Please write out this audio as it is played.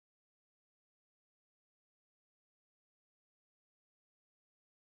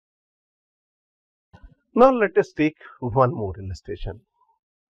Now let us take one more illustration.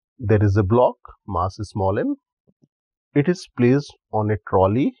 There is a block, mass small m. It is placed on a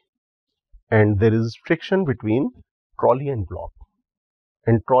trolley and there is friction between trolley and block.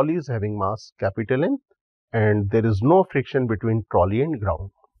 And trolley is having mass capital N and there is no friction between trolley and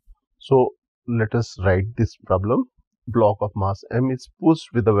ground. So let us write this problem. Block of mass m is pushed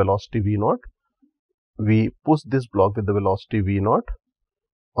with the velocity v0. We push this block with the velocity v0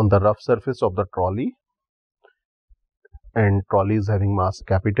 on the rough surface of the trolley, and trolley is having mass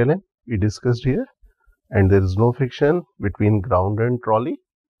capital N, we discussed here, and there is no friction between ground and trolley.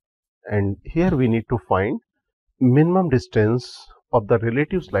 And here we need to find minimum distance of the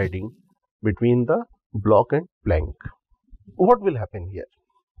relative sliding between the block and plank. What will happen here?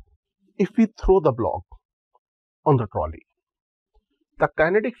 If we throw the block on the trolley, the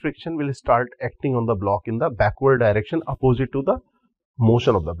kinetic friction will start acting on the block in the backward direction opposite to the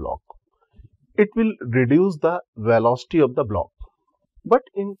motion of the block. It will reduce the velocity of the block, but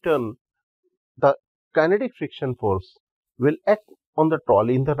in turn the kinetic friction force will act on the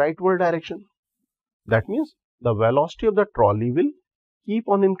trolley in the rightward direction. That means the velocity of the trolley will keep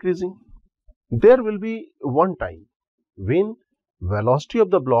on increasing. There will be one time when velocity of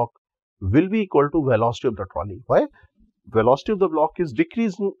the block will be equal to velocity of the trolley. Why? Velocity of the block is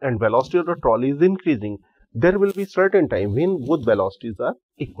decreasing and velocity of the trolley is increasing. There will be certain time when both velocities are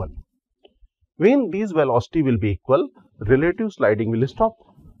equal. When these velocity will be equal, relative sliding will stop,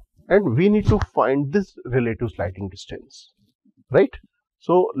 and we need to find this relative sliding distance, right?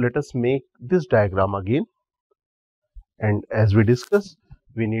 So let us make this diagram again, and as we discuss,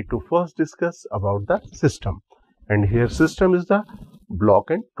 we need to first discuss about the system, and here system is the block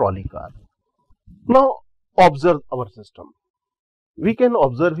and trolley car. Now observe our system. We can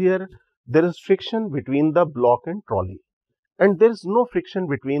observe here there is friction between the block and trolley, and there is no friction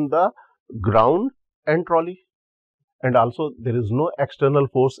between the ground and trolley, and also there is no external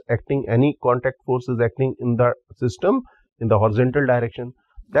force acting, any contact force is acting in the system in the horizontal direction.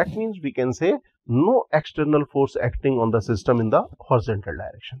 That means we can say no external force acting on the system in the horizontal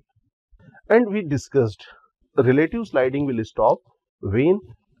direction. And we discussed relative sliding will stop when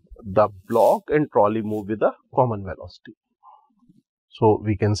the block and trolley move with a common velocity. So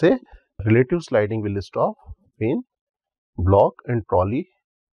we can say relative sliding will stop when block and trolley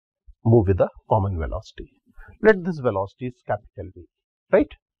move with a common velocity. Let this velocity is capital V,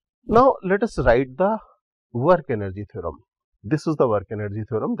 right? Now let us write the work energy theorem. This is the work energy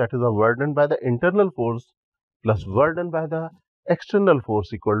theorem, that is the work done by the internal force plus work done by the external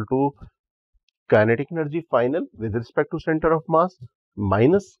force equal to kinetic energy final with respect to center of mass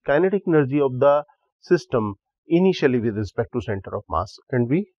minus kinetic energy of the system initially with respect to center of mass, and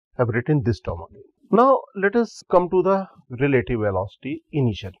we have written this term again. Now let us come to the relative velocity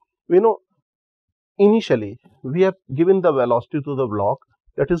initially. We know initially we have given the velocity to the block,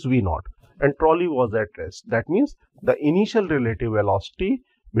 that is v0, and trolley was at rest. That means the initial relative velocity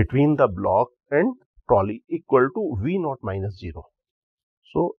between the block and trolley equal to v0 minus 0.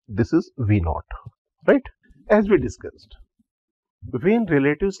 So this is v0, right? As we discussed, when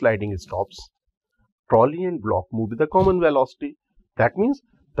relative sliding stops, trolley and block move with the common velocity. That means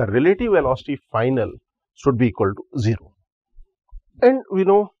the relative velocity final should be equal to 0. And we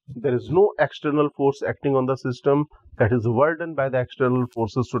know there is no external force acting on the system, that is work done by the external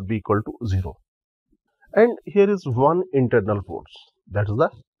forces should be equal to 0. And here is one internal force, that is the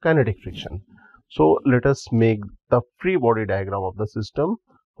kinetic friction. So let us make the free body diagram of the system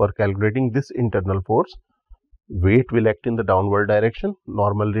for calculating this internal force. Weight will act in the downward direction,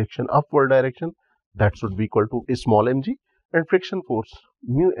 normal direction upward direction, that should be equal to a small mg, and friction force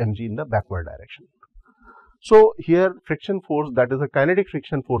mu mg in the backward direction. So here friction force, that is a kinetic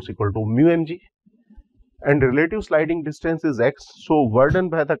friction force, equal to mu mg, and relative sliding distance is x, so work done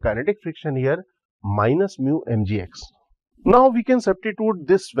by the kinetic friction here minus mu mgx. Now we can substitute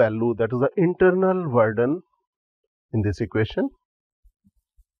this value, that is the internal work done, in this equation,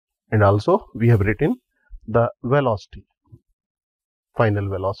 and also we have written the velocity, final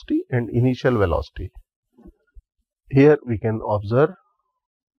velocity and initial velocity. Here we can observe,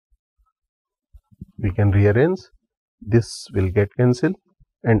 we can rearrange, this will get cancelled,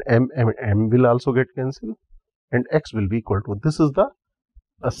 and m will also get cancelled, and x will be equal to, this is the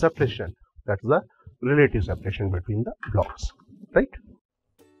separation, that is the relative separation between the blocks, right?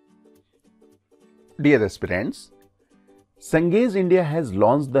 Dear aspirants, Cengage India has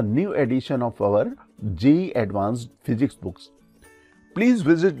launched the new edition of our JEE Advanced Physics books. Please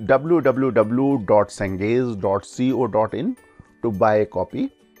visit www.cengage.co.in to buy a copy.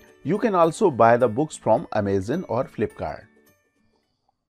 You can also buy the books from Amazon or Flipkart.